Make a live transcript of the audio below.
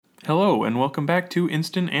Hello, and welcome back to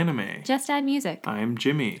Instant Anime. Just Add Music. I'm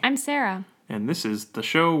Jimmy. I'm Sarah. And this is the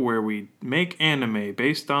show where we make anime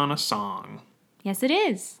based on a song. Yes, it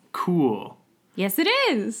is. Cool. Yes, it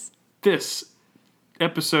is. This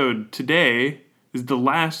episode today is the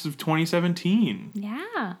last of 2017.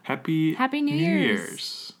 Yeah. Happy New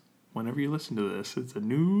Year's. Whenever you listen to this, it's a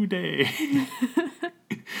new day.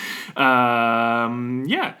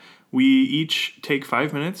 Yeah. We each take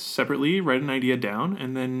 5 minutes separately, write an idea down,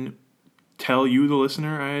 and then tell you, the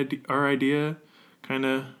listener, our idea, kind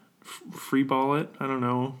of freeball it. I don't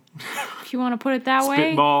know. If you want to put it that way.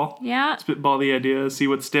 Spitball. Yeah. Spitball the idea, see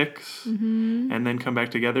what sticks, and then come back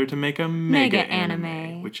together to make a mega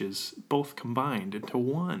anime, which is both combined into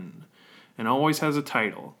one, and always has a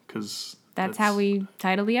title, because that's how we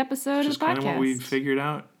title the episode of the podcast. Just kind of what we figured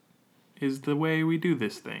out is the way we do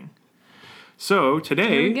this thing. So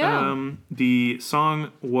today, the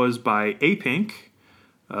song was by Apink,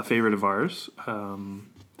 a favorite of ours.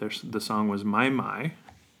 The song was My.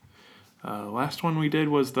 Last one we did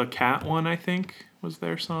was the cat one, I think, was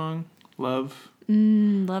their song. Love.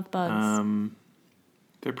 Love Bugs.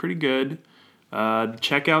 They're pretty good.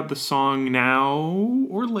 Check out the song now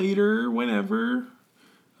or later, whenever.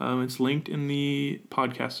 It's linked in the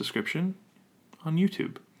podcast description on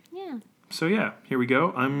YouTube. Yeah. So yeah, here we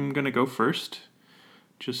go. I'm going to go first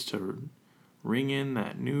just to ring in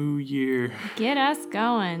that new year. Get us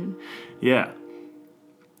going. Yeah.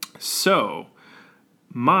 So,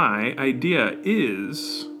 my idea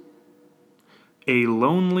is a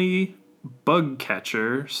lonely bug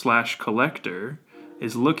catcher / collector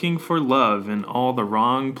is looking for love in all the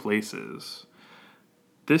wrong places.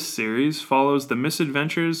 This series follows the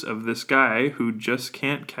misadventures of this guy who just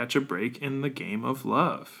can't catch a break in the game of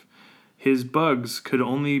love. His bugs could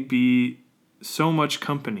only be so much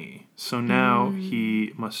company, so now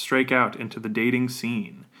he must strike out into the dating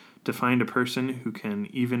scene to find a person who can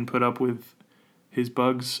even put up with his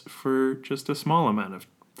bugs for just a small amount of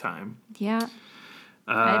time. Yeah,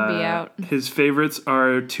 I'd be out. His favorites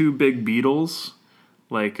are two big beetles,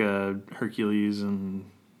 like Hercules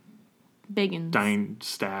and Biggins. Dying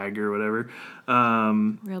Stag or whatever.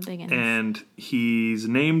 Real biggins. And he's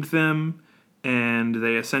named them, and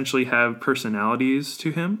they essentially have personalities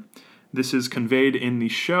to him. This is conveyed in the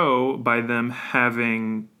show by them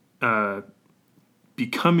having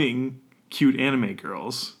becoming cute anime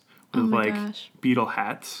girls with beetle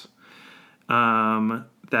hats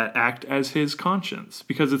that act as his conscience,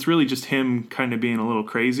 because it's really just him kind of being a little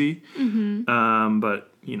crazy.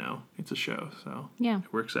 But it's a show, so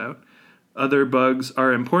it works out. Other bugs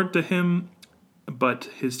are important to him, but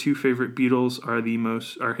his two favorite beetles are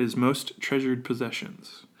his most treasured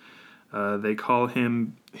possessions.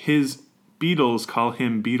 His beetles call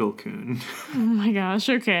him Beetle-kun. Oh my gosh,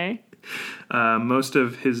 okay. Most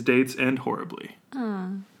of his dates end horribly.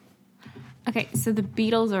 Okay, so the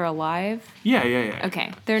beetles are alive? Yeah.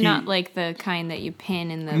 Okay, they're not like the kind that you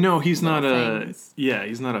pin in the No, he's not things.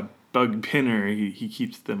 he's not a bug pinner. He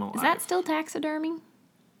keeps them alive. Is that still taxidermy?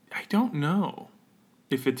 I don't know.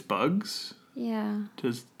 If it's bugs? Yeah.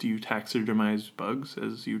 Do you taxidermize bugs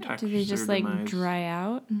as you taxidermize? Do they just dry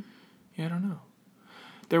out? Yeah, I don't know.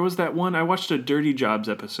 There was that one, I watched a Dirty Jobs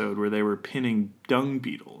episode where they were pinning dung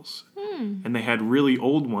beetles. And they had really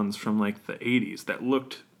old ones from the 80s that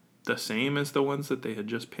looked the same as the ones that they had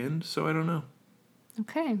just pinned, so I don't know.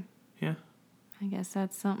 Okay. Yeah. I guess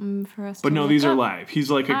that's something for us to But no, look these up. are live.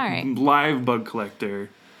 He's like a live bug collector.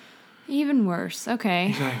 Even worse. Okay.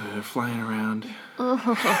 Exactly. They're flying around.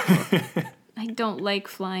 I don't like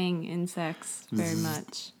flying insects very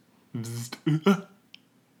much.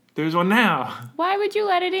 There's one now. Why would you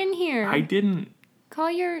let it in here? I didn't.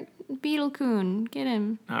 Call your Beetle-kun. Get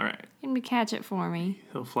him. All right. Get him to catch it for me.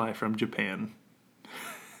 He'll fly from Japan.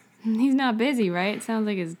 He's not busy, right? It sounds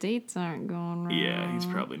like his dates aren't going right. Yeah, he's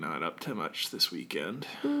probably not up to much this weekend.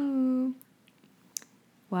 Ooh.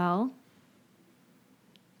 Well,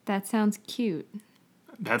 that sounds cute.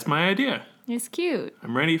 That's my idea. It's cute.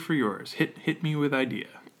 I'm ready for yours. Hit me with idea.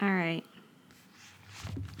 All right.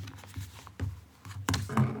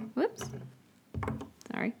 Whoops.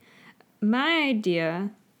 Sorry. My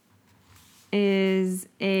idea is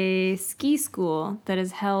a ski school that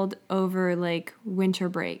is held over winter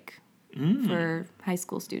break for high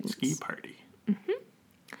school students. Ski party.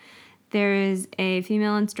 There is a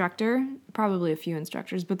female instructor, probably a few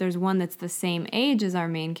instructors, but there's one that's the same age as our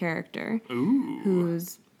main character. Ooh.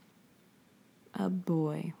 Who's a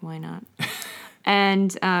boy. Why not?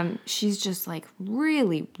 And she's just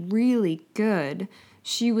really, really good.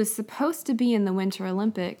 She was supposed to be in the Winter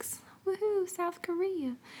Olympics. Woohoo, South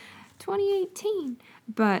Korea. 2018.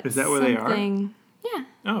 But is that where they are? Yeah.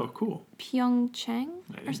 Oh, cool. Pyeongchang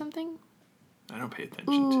or Nice. something. I don't pay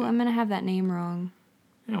attention Ooh, to. I'm going to have that name wrong.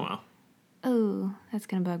 Yeah, well, Oh, that's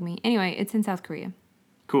going to bug me. Anyway, it's in South Korea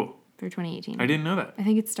cool. for 2018. I didn't know that. I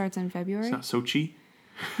think it starts in February. It's not Sochi.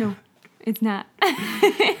 No, it's not.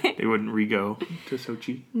 They wouldn't re-go to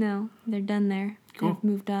Sochi No, they're done there. Cool. They've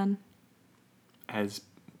moved on. as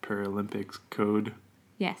per Olympics code.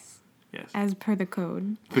 Yes, Yes. as per the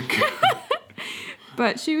code. The code.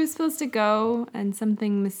 But she was supposed to go, and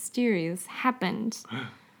something mysterious happened.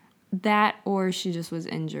 That, or she just was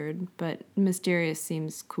injured, but mysterious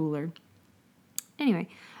seems cooler. Anyway,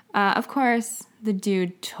 of course, the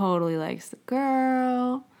dude totally likes the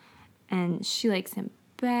girl, and she likes him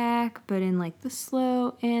back, but in like the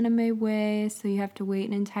slow anime way, so you have to wait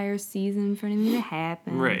an entire season for anything to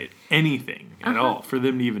happen. Right. Anything at all for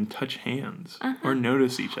them to even touch hands or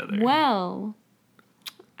notice each other. Well,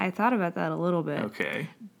 I thought about that a little bit. Okay.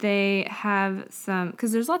 They have some,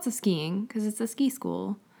 because there's lots of skiing, because it's a ski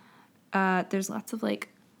school. There's lots of like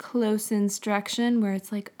close instruction where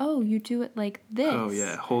it's like, oh, you do it like this. Oh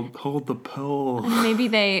yeah. Hold the pole. And maybe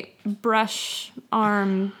they brush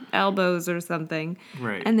arm elbows or something.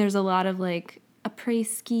 Right. And there's a lot of like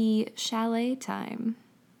après-ski chalet time.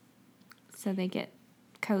 So they get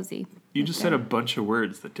cozy. You just said a bunch of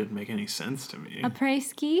words that didn't make any sense to me.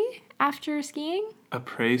 Après-ski after skiing?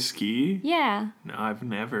 Après-ski? Yeah. No, I've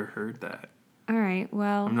never heard that. All right.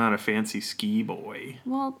 Well, I'm not a fancy ski boy.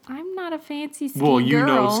 I'm not a fancy ski Well, you girl.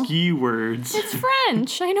 know ski words. It's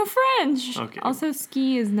French. I know French. Okay. Also,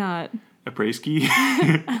 ski is not Après-ski?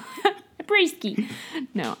 après-ski.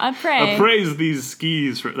 No, après. Appraise these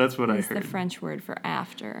skis. That's what I is the heard. French word for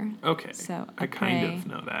after. Okay. So, I kind après. of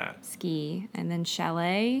know that. Ski, and then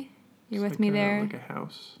chalet. You're with Like me a- there? Like a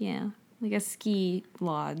house Yeah, like a ski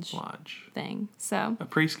lodge lodge. thing. So,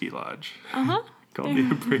 Après-ski lodge. uh-huh. Called the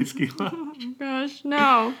après-ski lodge. Gosh,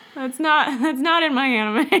 no, that's not in my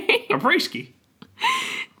anime. Après-ski.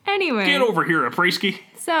 Anyway, Get over here, après-ski.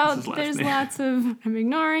 so That's his last there's name. lots of, I'm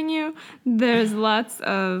ignoring you. There's lots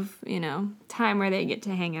of, time where they get to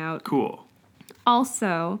hang out. Cool.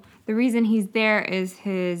 Also, the reason he's there is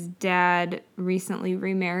his dad recently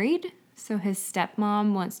remarried. So his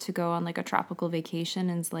stepmom wants to go on like a tropical vacation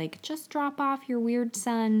and is like, just drop off your weird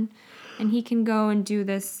son and he can go and do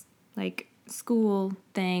this like school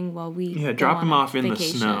thing while we Yeah, go drop on him a off in the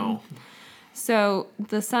vacation." snow. So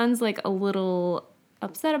the son's like a little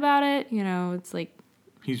upset about it. It's like,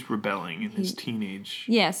 He's rebelling in his teenage.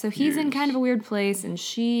 yeah, so he's in years. kind of a weird place and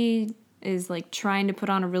she is like trying to put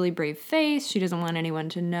on a really brave face. She doesn't want anyone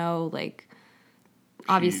to know, like,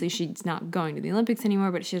 obviously she's not going to the Olympics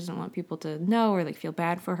anymore, but she doesn't want people to know or like feel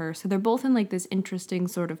bad for her. So they're both in like this interesting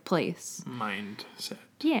sort of place. Mindset.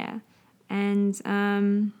 Yeah. And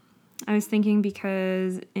I was thinking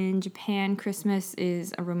because in Japan, Christmas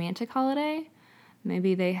is a romantic holiday.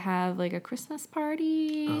 Maybe they have like a Christmas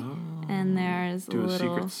party and there's Do a a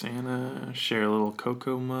little... Secret Santa. Share a little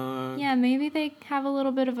cocoa mug. Yeah, maybe they have a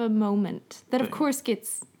little bit of a moment that, of They- course,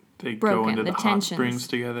 gets They broken. go into The the hot tension's springs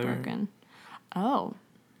together. broken. Oh.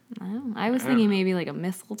 I was thinking maybe like a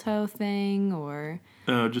mistletoe thing or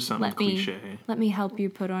Oh, just something let me cliche. let me help you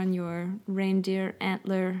put on your reindeer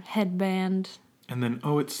antler headband. And then,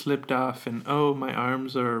 oh, it slipped off, and oh, my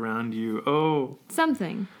arms are around you. Oh,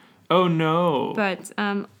 Something. oh no. But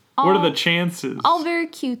What are the chances? all very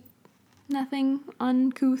cute. Nothing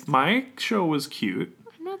uncouth. My show was cute.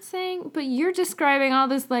 I'm not saying, but you're describing all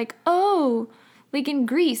this like, oh, like in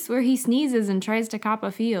Greece where he sneezes and tries to cop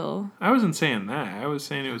a feel. I wasn't saying that. I was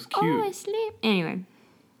saying it was cute. Oh, I sleep. Anyway,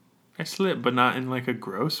 I slipped, but not in like a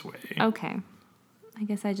gross way. okay. I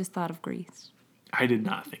guess I just thought of Greece. I did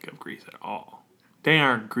not think of Greece at all. They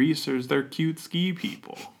aren't greasers. They're cute ski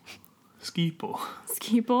people. Skeeple.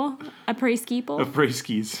 Skeeple? Après skeeple? Après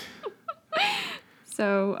skis.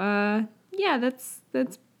 So, yeah, that's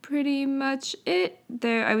pretty much it.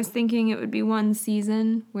 There, I was thinking it would be one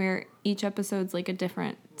season where each episode's like a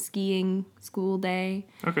different skiing school day,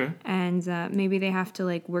 Okay. and maybe they have to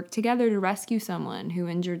like work together to rescue someone who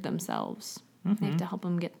injured themselves. They have to help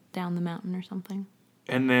them get down the mountain or something.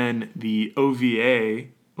 And then the OVA,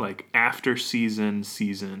 like after season,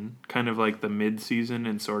 kind of like the mid-season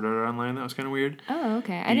in Sword Art Online. That was kind of weird. Oh,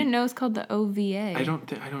 okay. I didn't know it's called the OVA. I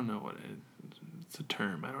don't know what it's a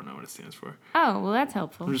term. I don't know what it stands for. Oh, well, that's I'm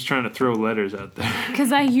helpful. just trying to throw letters out there.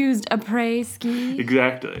 Because I used après ski.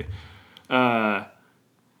 Exactly.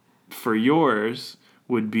 For yours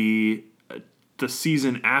would be the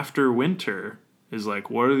season after winter is like,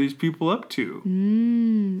 what are these people up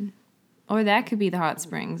to? Or that could be the hot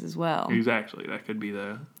springs as well. Exactly. That could be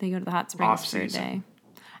the... They go to the hot springs for a Off-season. day.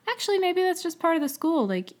 Actually, maybe that's just part of the school.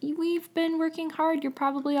 Like, we've been working hard. You're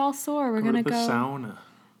probably all sore. We're Go to gonna the go. sauna.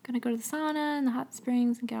 Gonna go to the sauna and the hot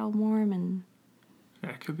springs and get all warm and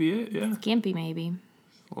That could be it, yeah. skimpy maybe.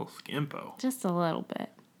 A little skimpo. Just a little bit.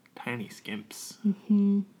 Tiny skimps.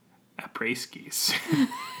 Mm-hmm. Apreskis.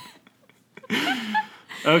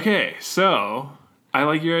 Okay, so I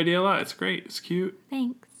like your idea a lot. It's great. It's cute.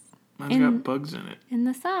 Thanks. Mine's got bugs in it. In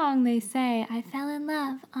the song, they say, "I fell in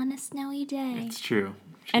love on a snowy day." It's true.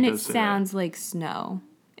 She And it does say sounds like snow.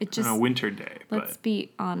 It that. just, On a winter day, let's but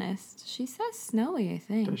be honest. She says snowy, I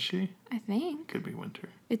think. does she? I think. Could be winter.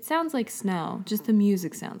 It sounds like snow. Just the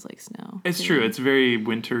music sounds like snow. It's true. It's very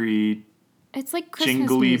wintry, It's like Christmas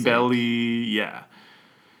jingly music. belly. Yeah.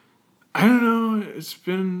 I don't know. It's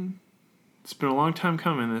been a long time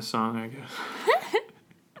coming, this song, I guess.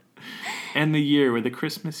 And the year with a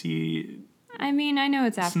Christmassy, I mean, I know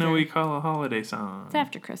it's after. snowy holiday song. It's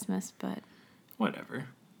after Christmas, but Whatever.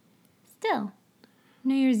 still.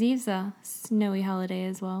 New Year's Eve's a snowy holiday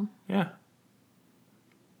as well. Yeah.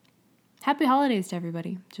 Happy holidays to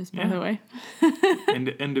everybody, just by Yeah. the way.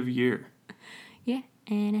 End of year. Yeah,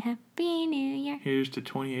 and a happy new year. Here's to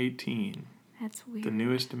 2018. That's weird. The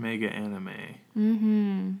newest mega anime.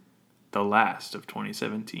 Mm-hmm. The last of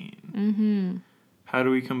 2017. Mm-hmm. How do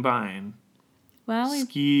we combine Well,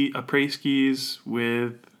 Apreskis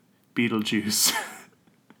with Beetlejuice?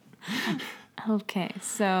 okay,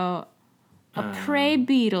 so a prey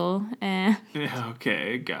beetle, and Yeah,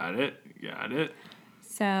 okay, got it.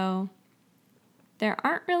 so there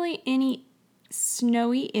aren't really any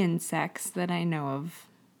snowy insects that I know of.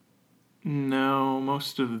 No,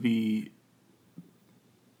 most of the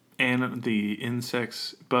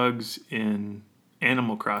insects, bugs in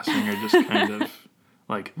Animal Crossing are just kind of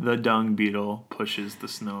like the dung beetle pushes the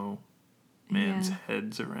snowman's Yeah.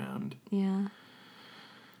 heads around. Yeah.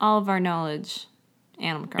 All of our knowledge,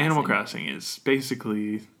 Animal Crossing. Animal Crossing is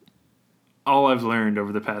basically all I've learned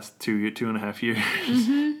over the past 2.5 years.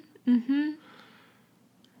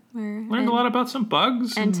 Learned a lot about some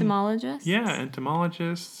bugs. Entomologists. Yeah,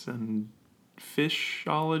 entomologists and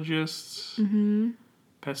fishologists.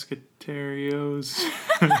 Pescatarios.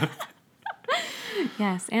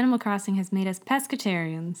 Yes, Animal Crossing has made us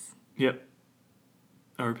pescatarians. Yep.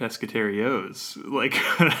 Or pescatarios, like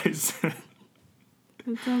what I said.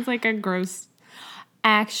 It sounds like a gross.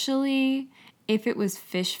 Actually, if it was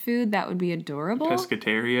fish food, that would be adorable.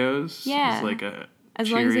 Pescatarios Yeah. is like a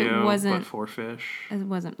As long as it Cheerio, wasn't- but for fish. It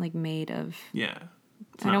wasn't like made of. Yeah.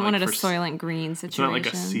 It's I not don't want like it a for Soylent Green It's situation. not like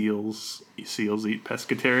a seals eat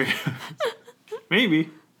pescatarios. Maybe.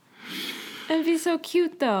 It'd be so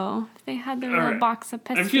cute though if they had their All little right. box of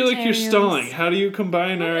pescatarians. I feel like you're stalling. How do you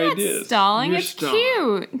combine our Not ideas? stalling. You're It's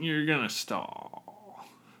stalling. cute. You're gonna stall.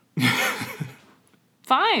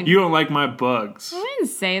 Fine. You don't like my bugs. I didn't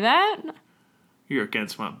say that. You're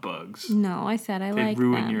against my bugs. No, I said I They like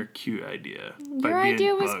ruin them. your cute idea. by Your being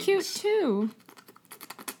idea was bugs. cute too.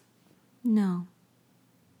 No.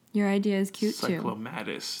 Your idea is cute too.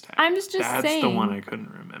 Cyclomatus. I'm just That's saying. the one I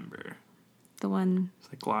couldn't remember. The one.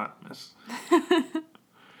 Cyclomatus.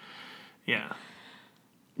 Yeah.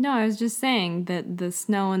 No, I was just saying that the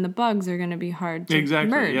snow and the bugs are going to be hard to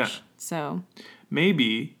Exactly, merge. yeah. So,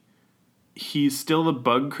 Maybe he's still the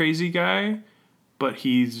bug crazy guy, but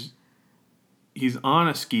he's on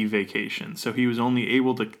a ski vacation, so he was only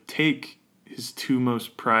able to take his two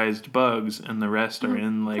most prized bugs, and the rest are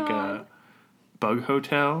in like God. a bug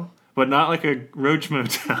hotel, but not like a roach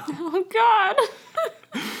motel. oh God.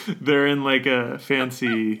 They're in like a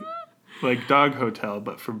fancy like dog hotel,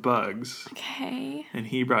 but for bugs. Okay. And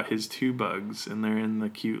he brought his two bugs, and they're in the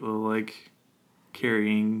cute little like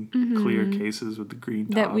carrying clear cases with the green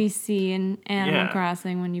top. That we see in Animal Yeah.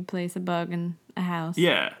 Crossing when you place a bug in a house.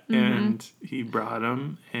 Yeah, and he brought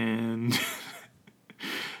them, and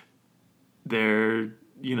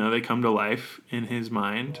they come to life in his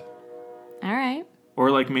mind. All right.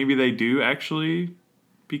 Or like maybe they do actually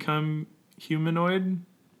become humanoid.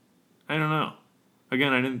 I don't know.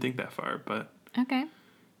 Again, I didn't think that far, but Okay.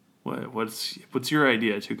 what's your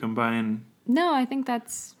idea to combine? No, I think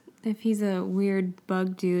that's if he's a weird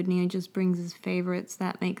bug dude and he just brings his favorites,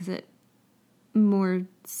 that makes it more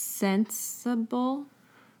sensible.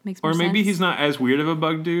 Makes more Or maybe sense. he's not as weird of a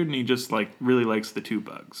bug dude, and he just like really likes the two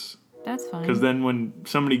bugs. That's fine. Because then when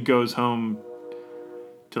somebody goes home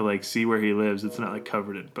to like see where he lives, it's not like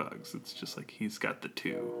covered in bugs. It's just like he's got the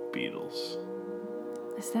two beetles.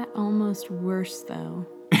 Is that almost worse though?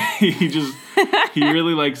 he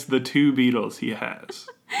really likes the two beetles he has.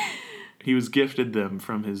 He was gifted them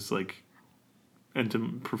from his like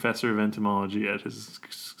professor of entomology at his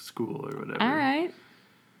school or whatever. All right.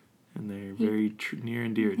 and they're very near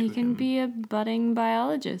and dear to him. He can be a budding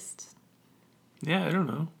biologist. Yeah, I don't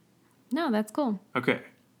know. No, that's cool. Okay.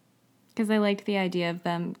 Because I liked the idea of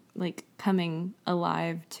them, like, coming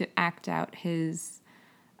alive to act out his,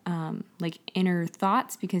 like, inner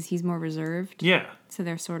thoughts because he's more reserved. Yeah. So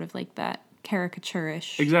they're sort of like that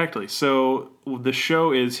caricature-ish. Exactly. So the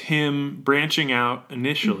show is him branching out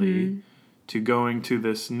initially to going to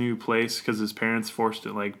this new place because his parents forced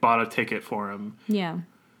it, like, bought a ticket for him. Yeah. And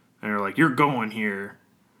they're like, you're going here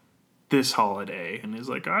this holiday. And he's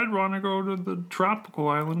like, I'd want to go to the tropical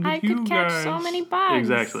island with you guys. I could catch so many bugs.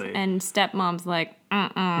 Exactly. And stepmom's like, No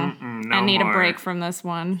I need more. a break from this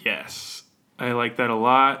one. Yes. I like that a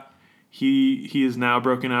lot. He is now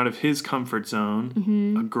broken out of his comfort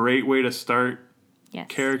zone. A great way to start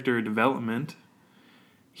character development.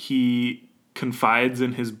 He confides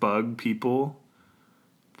in his bug people.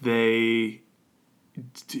 Do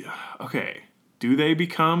they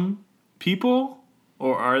become people?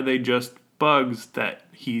 Or are they just bugs that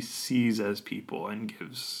he sees as people and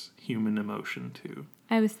gives human emotion to?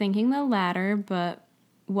 I was thinking the latter, but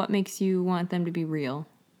what makes you want them to be real?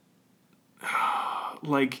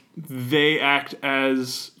 Like, they act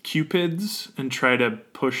as cupids and try to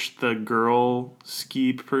push the girl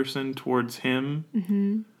ski person towards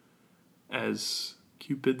him. As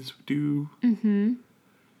cupids do.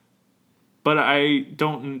 But I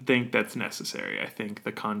don't think that's necessary. I think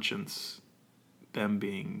the conscience, them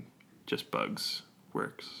being just bugs,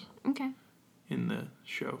 works in the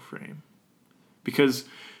show frame. Because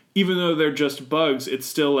even though they're just bugs, it's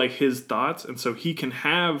still like his thoughts, and so he can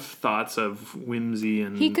have thoughts of whimsy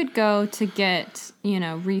and... He could go to get,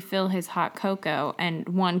 refill his hot cocoa, and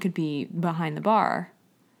one could be behind the bar.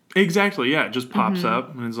 Exactly, yeah. It just pops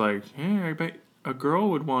up, and it's like, hey, I bet a girl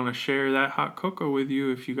would want to share that hot cocoa with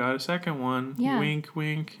you if you got a second one. Yeah. Wink,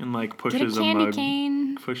 wink, and like Get a candy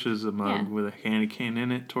cane. Pushes a mug with a candy cane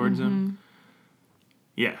in it towards him.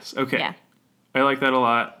 Yes, okay. Yeah. I like that a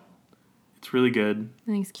lot. It's really good.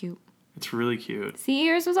 I think it's cute. It's really cute. See,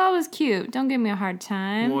 yours was always cute. Don't give me a hard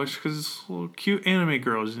time. Well, it's because it's little cute anime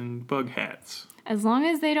girls in bug hats. As long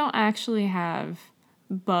as they don't actually have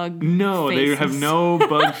bug faces. They have no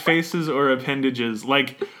bug faces or appendages.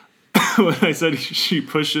 Like, when I said she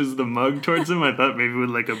pushes the mug towards him, I thought maybe with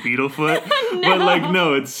like a beetle foot. No. But like,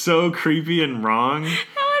 no, it's so creepy and wrong. That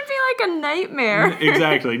would be like a nightmare.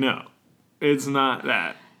 Exactly, no. It's not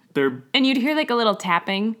that. And you'd hear like a little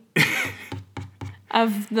tapping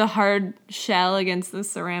of the hard shell against the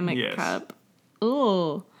ceramic cup.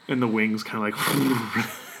 Ooh. And the wings kind of like...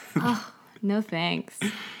 Oh, no thanks.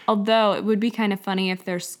 Although it would be kind of funny if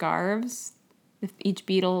they're scarves. If each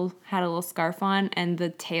beetle had a little scarf on and the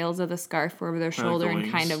tails of the scarf were over their shoulder and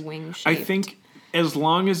kind of wing shaped. I think as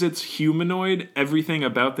long as it's humanoid, everything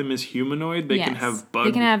about them is humanoid. They can have bug...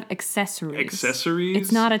 They can have accessories. Accessories?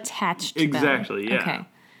 It's not attached to them. Exactly, yeah. Okay.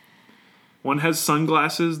 One has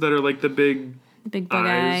sunglasses that are like the big bug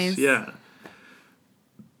eyes. Yeah.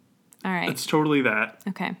 All right. It's totally that.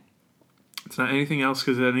 Okay. It's not anything else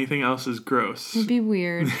because anything else is gross. It'd be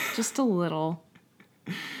weird. Just a little.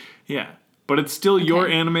 Yeah. But it's still your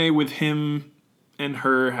anime with him and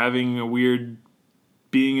her being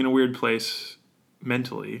in a weird place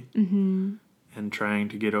mentally. And trying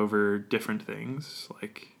to get over different things,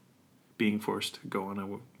 like being forced to go on a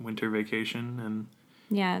winter vacation and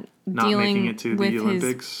not making it to the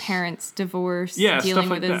Olympics. His parents' divorce, dealing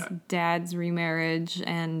with his dad's remarriage,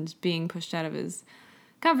 and being pushed out of his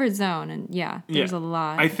comfort zone. And there's a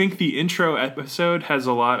lot. I think the intro episode has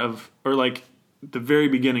a lot of, or like the very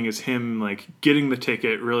beginning is him like getting the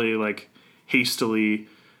ticket really like hastily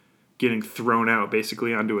getting thrown out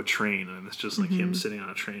basically onto a train, and it's just like him sitting on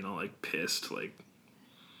a train all like pissed, like,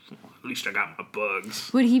 at least I got my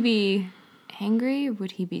bugs. Would he be angry?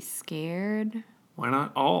 Would he be scared? Why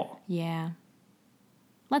not all? Yeah.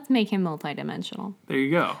 Let's make him multidimensional. There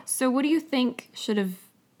you go. So what do you think should have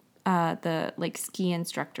the like ski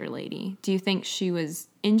instructor lady? Do you think she was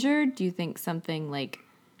injured? Do you think something like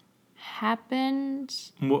happened?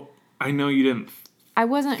 Well, I know you didn't I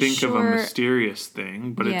wasn't think sure. of a mysterious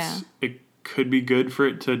thing, but it could be good for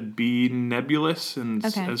it to be nebulous, and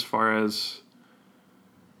as far as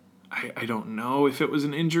I don't know if it was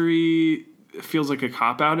an injury. It feels like a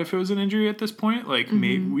cop-out if it was an injury at this point. Like,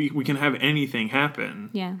 maybe we can have anything happen.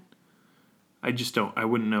 Yeah. I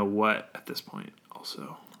wouldn't know what at this point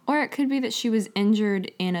also. Or it could be that she was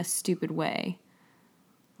injured in a stupid way.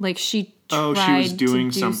 Like, she tried to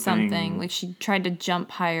do something. Like, she tried to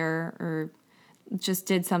jump higher or just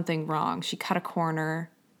did something wrong. She cut a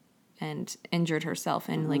corner and injured herself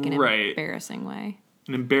in, like, an embarrassing way.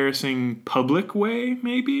 An embarrassing public way,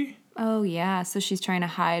 maybe? Oh, yeah. So she's trying to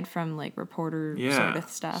hide from, like, reporter sort of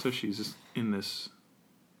stuff. So she's just in this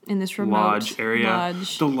in this remote lodge area.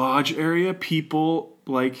 lodge. The lodge area, people,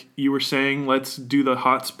 like you were saying, let's do the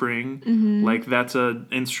hot spring. Mm-hmm. Like, that's a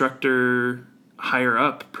instructor higher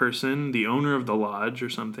up person, the owner of the lodge or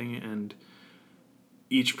something, and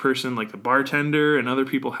each person, like the bartender and other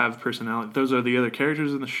people, have personality. Those are the other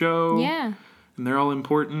characters in the show. Yeah. And they're all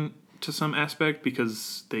important to some aspect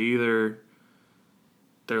because they're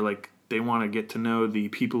like, they want to get to know the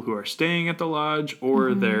people who are staying at the lodge,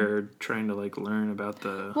 or they're trying to, like, learn about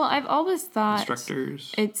the Well, I've always thought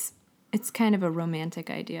instructors. it's kind of a romantic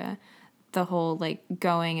idea. The whole, like,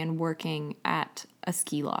 going and working at a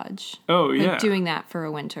ski lodge. Oh, Like, yeah. doing that for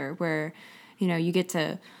a winter where, you know, you get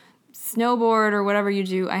to snowboard or whatever you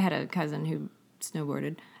do. I had a cousin who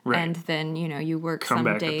snowboarded. Right. And then, you know, you work Come some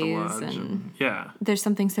back days at the lodge. and Yeah. there's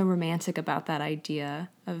something so romantic about that idea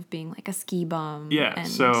of being like a ski bum. Yeah, and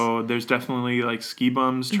so there's definitely, like, ski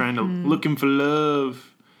bums trying to, looking for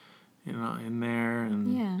love, you know, in there.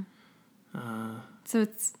 And yeah. So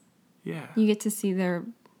it's, yeah. you get to see their,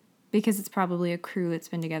 because it's probably a crew that's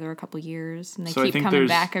been together a couple years and they So I keep think coming there's-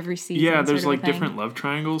 back every season. Yeah, sort there's, of a like, thing. different love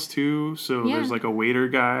triangles, too. So Yeah. there's, like, a waiter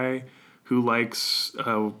guy who likes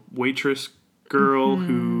a waitress girl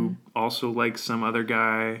who also likes some other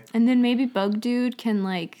guy. And then maybe Bug Dude can,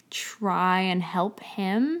 like, try and help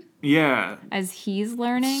him Yeah. as he's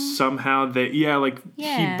learning. Somehow he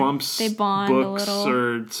Yeah, bumps they bond a books little.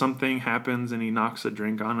 or something happens and he knocks a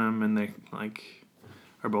drink on him and they, like,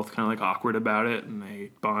 are both kind of, like, awkward about it and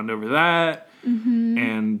they bond over that. Mm-hmm.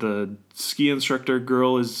 And the ski instructor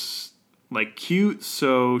girl is, like, cute,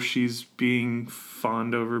 so she's being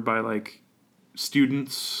fawned over by, like,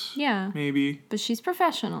 students. Yeah. Maybe. But she's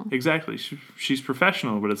professional. Exactly. She's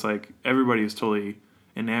professional, but it's like everybody is totally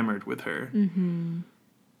enamored with her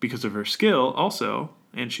because of her skill also,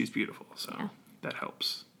 and she's beautiful, so that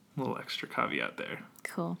helps. A little extra caveat there.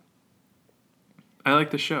 Cool. I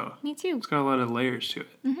like the show. Me too. It's got a lot of layers to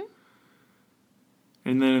it. Mm-hmm.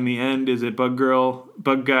 And then in the end, is it Bug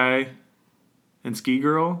Guy, and Ski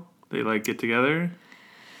Girl? They, like, get together?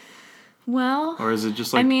 Well, Or is it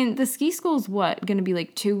just, like... I mean, the ski school's what? Going to be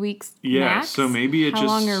like 2 weeks Yeah, max? so maybe it How just...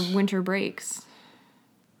 long are winter breaks?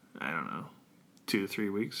 I don't know. 2 to 3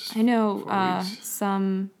 weeks. I know 4 weeks.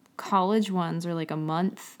 some college ones are like a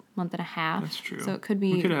month and a half. That's true. So it could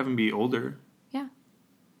be... We could have him be older. Yeah.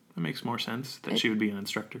 That makes more sense that she would be an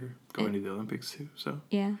instructor going to the Olympics too. So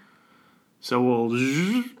Yeah. we'll. All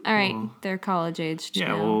right. They're college aged Yeah,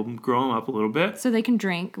 now. we'll grow them up a little bit. So they can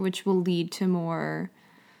drink, which will lead to more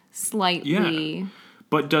slightly... Yeah.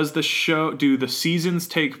 But do the seasons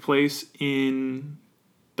take place in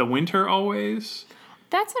the winter always?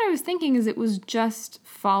 That's what I was thinking, is it was just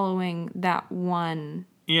following that one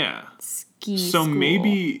Yeah. ski So school.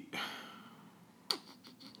 maybe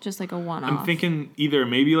Just like a one-off. I'm thinking either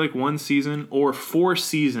maybe like 1 season or 4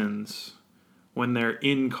 seasons when they're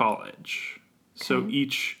in college. So Okay.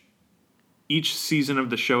 each season of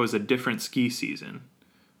the show is a different ski season.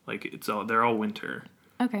 Like they're all winter.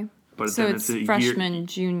 Okay. But So then it's it's a freshman,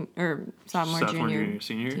 junior, or sophomore, junior,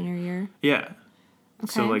 senior. junior year. Yeah.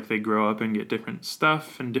 So, Okay. like, they grow up and get different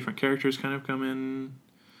stuff, and different characters kind of come in.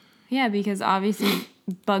 Yeah, because obviously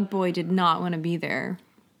Bug Boy did not want to be there.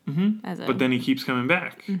 Mm-hmm. But then he keeps coming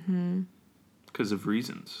back. Because of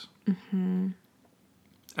reasons. Mm-hmm.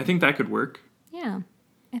 I think that could work. Yeah,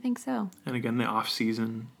 I think so. And again, the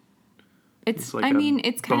off-season. It's like I a mean,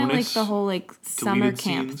 it's kind of like bonus the whole, like, summer deleted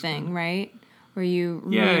camp scenes, thing, right? Where you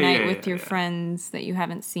Yeah, reunite yeah, with your yeah. friends that you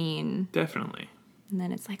haven't seen. Definitely. And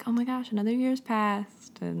then it's like, oh my gosh, another year's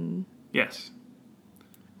passed. And Yes.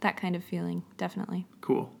 that kind of feeling, definitely.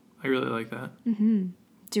 Cool. I really like that.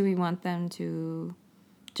 Do we want them to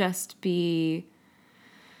just be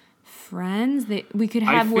friends? We could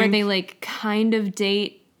have where think- they, like, kind of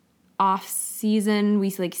date off season. We,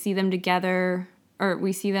 like, see them together, or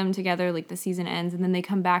we see them together, like, the season ends, and then they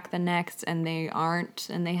come back the next and they aren't,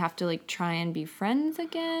 and they have to, like, try and be friends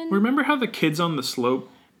again. Remember how the Kids on the Slope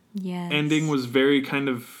Yes. ending was very kind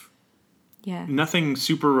of... Yeah. Nothing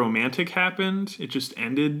super romantic happened. It just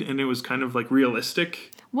ended, and it was kind of, like,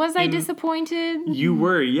 realistic. Was I disappointed? You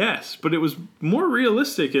were, yes. But it was more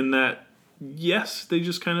realistic in that, yes, they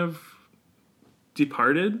just kind of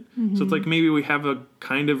departed. So it's like maybe we have a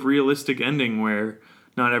kind of realistic ending where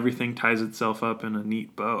not everything ties itself up in a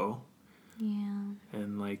neat bow. Yeah.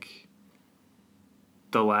 And, like,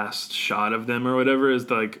 the last shot of them or whatever is,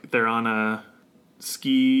 like, they're on a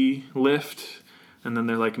ski lift, and then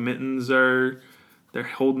they're, like, they're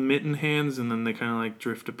holding mitten hands, and then they kind of, like,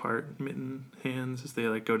 drift apart, mitten hands, as they,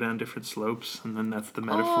 like, go down different slopes, and then that's the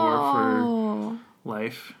metaphor for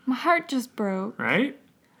life, My heart just broke. right?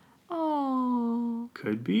 Oh,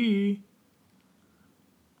 Could be.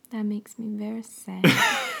 that makes me very sad.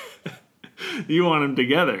 You want them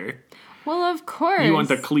together. Well, of course. You want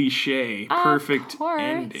the cliche, Of perfect course.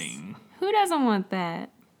 ending. Who doesn't want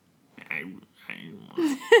that?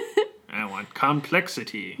 I want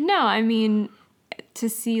complexity. No, I mean, to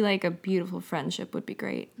see like a beautiful friendship would be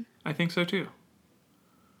great. I think so too.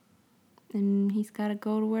 And he's got to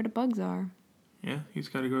go to where the bugs are. Yeah, he's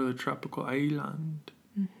got to go to the tropical island.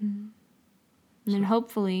 And then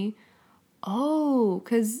hopefully,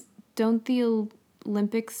 because don't the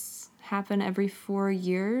Olympics happen every 4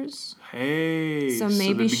 years? Hey, So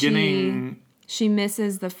maybe the beginning, she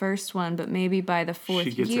misses the first one, but maybe by the fourth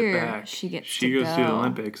she gets year, it back. she gets She to goes to the go.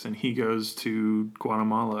 Olympics, and he goes to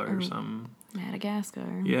Guatemala or something.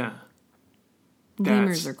 Madagascar. Yeah,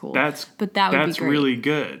 Lemurs are cool. That's But that would be that's great. really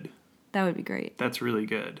good. That would be great. That's really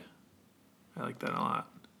good. I like that a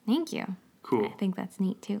lot. Thank you. Cool. I think that's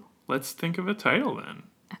neat too. Let's think of a title then.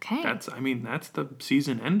 Okay. That's the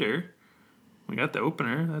season ender. We got the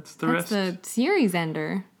opener. That's the That's rest. the series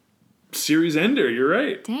ender. Series ender. You're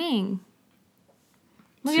right. Dang.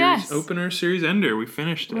 Look Series at us. opener, series ender. We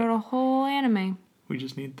finished it. Wrote a whole anime. We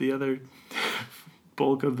just need the other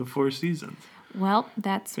bulk of the 4 seasons. Well,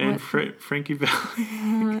 that's And what. Frankie Valley.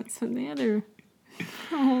 That's what the other.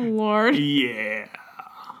 Oh Lord. Yeah.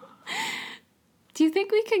 Do you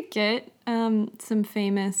think we could get some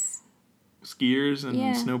famous Skiers and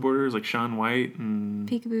Yeah. snowboarders like Shaun White and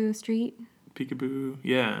Peekaboo Street? Peekaboo.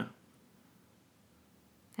 Yeah,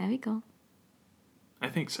 That'd be cool. I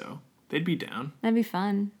think so. They'd be down. That'd be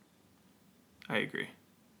fun. I agree.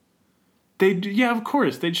 Yeah, of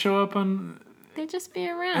course. They'd show up on They'd just be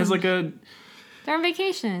around. as like a They're on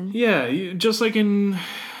vacation. just like in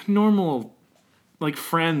normal like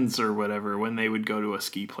Friends or whatever when they would go to a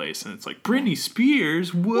ski place and it's like Britney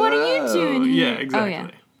Spears. Whoa. What are you doing here? Yeah,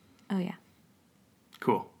 exactly. Oh yeah.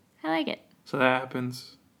 Cool. I like it. So that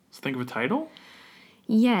happens. Let's think of a title.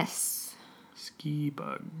 Yes. Ski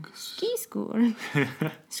bugs. Ski school.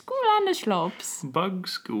 School on the slopes. Bug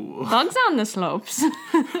school. Bugs on the slopes.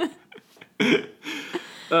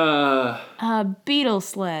 Beetle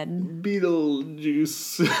sled.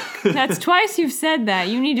 Beetlejuice. That's twice you've said that.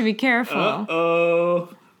 You need to be careful. Uh-oh.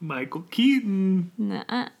 Michael Keaton.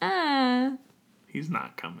 Nuh-uh. He's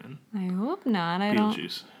not coming. I hope not. I don't.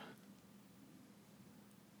 Beetlejuice.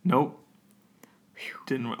 Nope.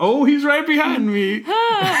 Didn't. Oh, he's right behind me.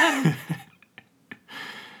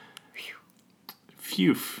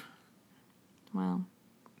 Phew. Well,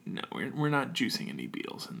 No, we're not juicing any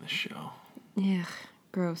beetles in this show. ugh,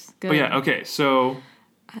 gross. Good. But yeah, okay, so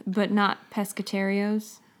But not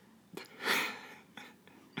pescatarios.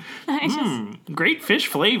 I just. great fish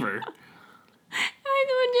flavor. It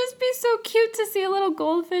would just be so cute to see a little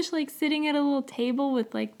goldfish like sitting at a little table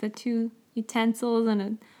with like the 2 utensils and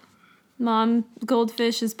a mom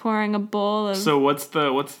goldfish is pouring a bowl of. So what's the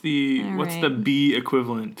right. bee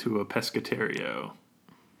equivalent to a pescatario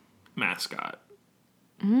mascot?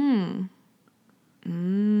 And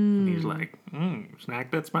he's like,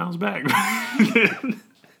 snack that smiles back.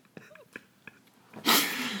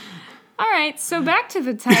 All right, so back to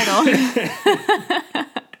the title.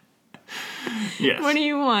 Yes. What do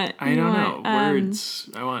you want? I don't know. Words.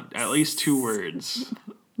 I want at least 2 words.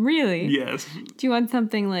 Really? Yes. Do you want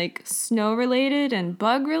something like snow related and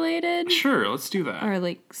bug related? Sure, let's do that. Or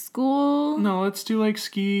like school? No, let's do like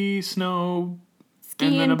ski, snow, Ski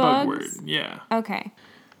and then and a bug bugs? word. Yeah. Okay.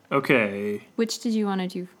 Okay. Which did you want to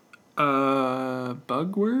do?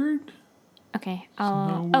 Bug word? Okay.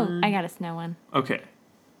 Snow Oh, word. I got a snow one. Okay.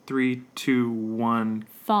 3, 2, 1.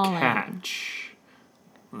 Falling. Catch.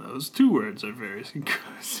 Well, those 2 words are very similar.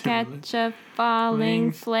 Catch a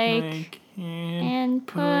falling flake and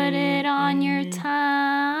put it on your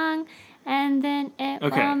tongue, and then it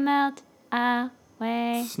Okay. will melt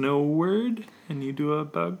away. Snow word, and you do a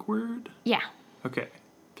bug word? Yeah. Okay.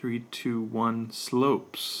 3, 2, 1.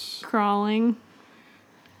 Slopes. Crawling.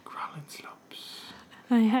 Crawling slopes.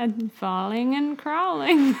 I had falling and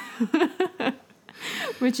crawling.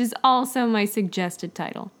 Which is also my suggested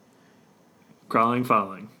title. Crawling,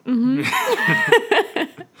 falling.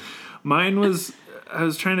 Mine was, I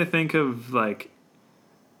was trying to think of like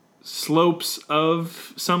slopes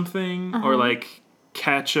of something or like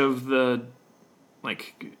catch of the,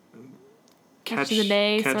 like Catch of the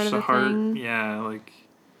day catch sort of the a heart. thing. Yeah, like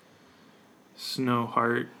snow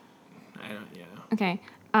heart. Yeah. Okay.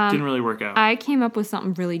 Didn't really work out. I came up with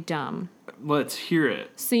something really dumb. Let's hear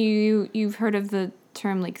it. So you've heard of the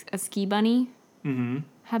term like a ski bunny? Mm-hmm.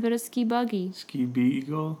 How about a ski buggy? Ski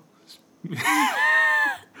beagle.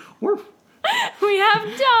 Woof. We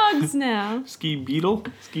have dogs now. Ski beetle?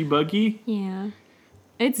 Ski buggy? Yeah.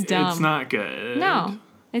 It's dumb. It's not good. No,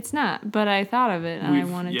 it's not. But I thought of it and I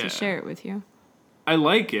wanted yeah. to share it with you. I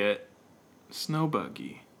like it. Snow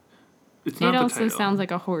buggy. It's not It the also title. sounds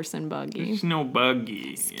like a horse and buggy. Snow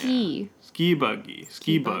buggy. Ski. Yeah. Ski buggy.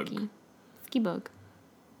 Ski bug. buggy. Ski bug.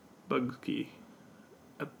 Bug ski.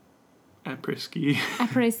 Après ski.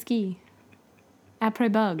 Après ski.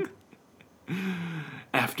 Après bug.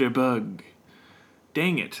 After bug.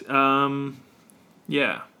 Dang it.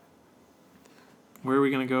 Yeah. Where are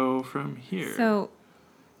we going to go from here? So,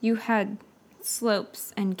 you had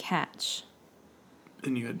slopes and catch.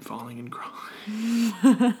 Then you had falling and crawling.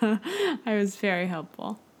 I was very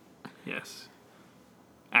helpful. Yes.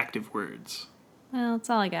 Active words. Well, that's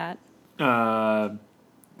all I got.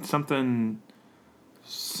 Something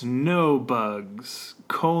snow bugs,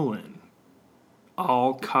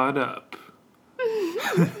 all caught up.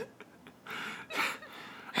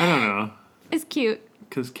 I don't know. It's cute.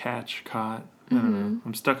 Because catch, caught. I don't know.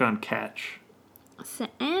 I'm stuck on catch. It's an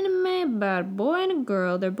anime about a boy and a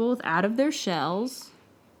girl. They're both out of their shells.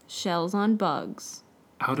 Shells on bugs.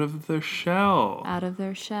 Out of their shell. Out of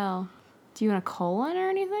their shell. Do you want a colon or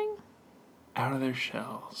anything? Out of their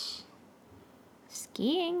shells.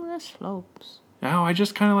 Skiing the slopes. No, I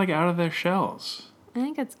just kind of like out of their shells. I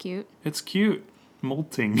think that's cute. It's cute.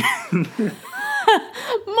 Molting.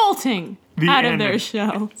 Molting The out of end. their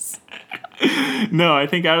shells. No, I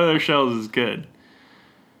think out of their shells is good.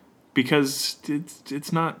 Because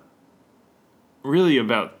it's not really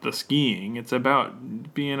about the skiing. It's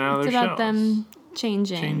about being out of It's their about shells. them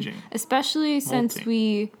changing. Especially since Molting.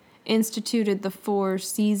 we instituted the 4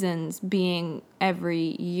 seasons being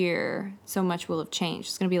every year. So much will have changed.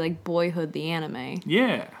 It's going to be like Boyhood the anime,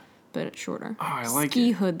 Yeah. but it's shorter. Oh, I like Ski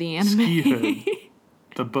it. Hood the anime. Ski hood.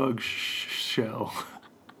 The bug shell.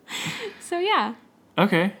 So yeah,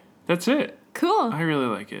 Okay, that's it. cool. I really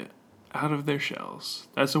like it. Out of their shells.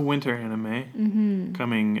 That's a winter anime.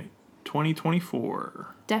 Coming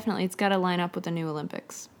 2024. Definitely, it's got to line up with the new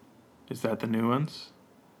Olympics. Is that the new ones?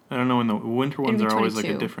 I don't know when the winter ones It'll are be always like a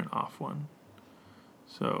 22. different off one.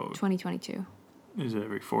 So 2022. is it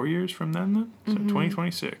every 4 years from then? So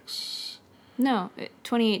 2026 No,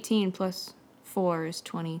 2018 plus 4 is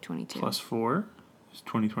 2022. plus 4 is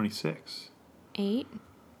 2026. 8,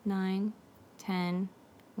 9, 10,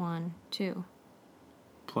 1, 2.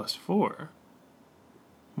 Plus 4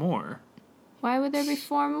 more. Why would there be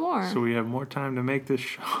 4 more? So we have more time to make this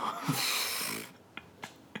show.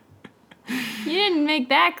 You didn't make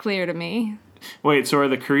that clear to me. Wait, so are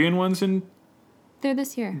the Korean ones in They're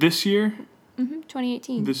this year. this year?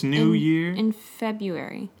 2018. This new year? In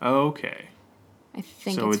February. Okay. I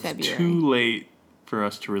think So it's it's February. too late for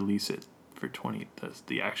us to release it for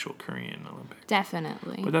the actual Korean Olympics.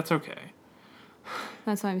 Definitely. But that's okay.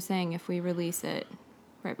 That's why I'm saying if we release it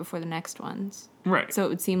right before the next ones. Right. So it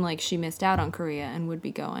would seem like she missed out on Korea and would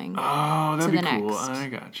be going. Oh, that'd to be the cool. next. I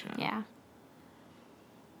gotcha. Yeah.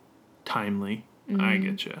 Timely. I Mm-hmm.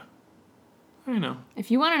 getcha. I know.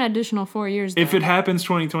 If you want an additional 4 years, If though, it happens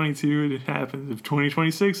 2022, it happens. If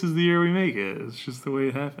 2026 is the year we make it, it's just the way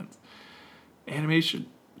it happens. Animation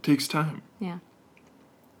takes time. yeah.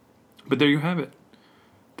 But there you have it.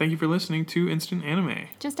 Thank you for listening to Instant Anime.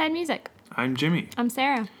 Just add music. I'm Jimmy. I'm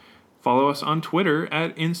Sarah. Follow us on Twitter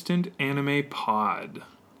at Instant Anime Pod.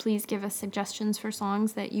 Please give us suggestions for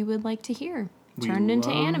songs that you would like to hear We turned into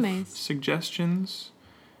love animes. Suggestions,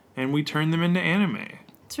 and we turn them into anime.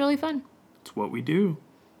 It's really fun. It's what we do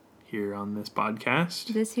here on this podcast.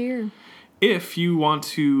 This here. If you want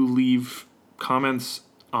to leave comments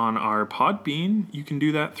on our Podbean, you can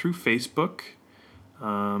do that through Facebook,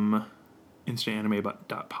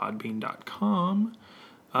 instantanime.podbean.com.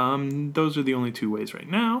 Those are the only 2 ways right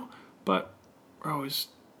now, but we're always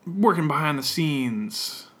working behind the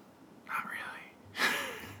scenes. Not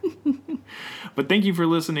really. But thank you for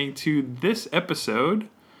listening to this episode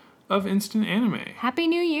of Instant Anime. Happy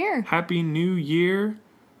New Year. Happy New Year.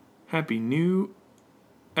 Happy new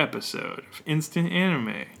episode of Instant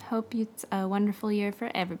Anime. Hope it's a wonderful year for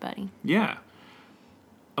everybody. Yeah.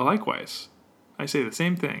 Likewise. I say the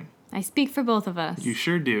same thing. I speak for both of us. You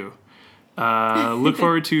sure do. Look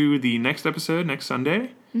forward to the next episode next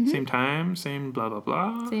Sunday. Same time, same blah, blah,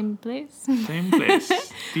 blah. Same place. Same place.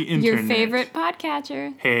 The internet. Your favorite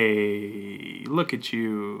podcatcher. Hey, look at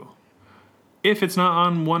you. If it's not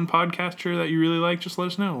on one podcaster that you really like, just let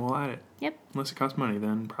us know. We'll add it. Yep. Unless it costs money,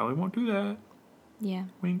 then probably won't do that. Yeah.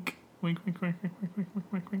 Wink. Wink, wink, wink, wink, wink, wink, wink,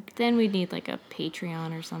 wink, wink. Then we'd need like a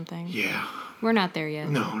Patreon or something. Yeah. We're not there yet.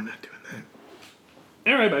 No, we're not doing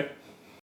that. All right, bye.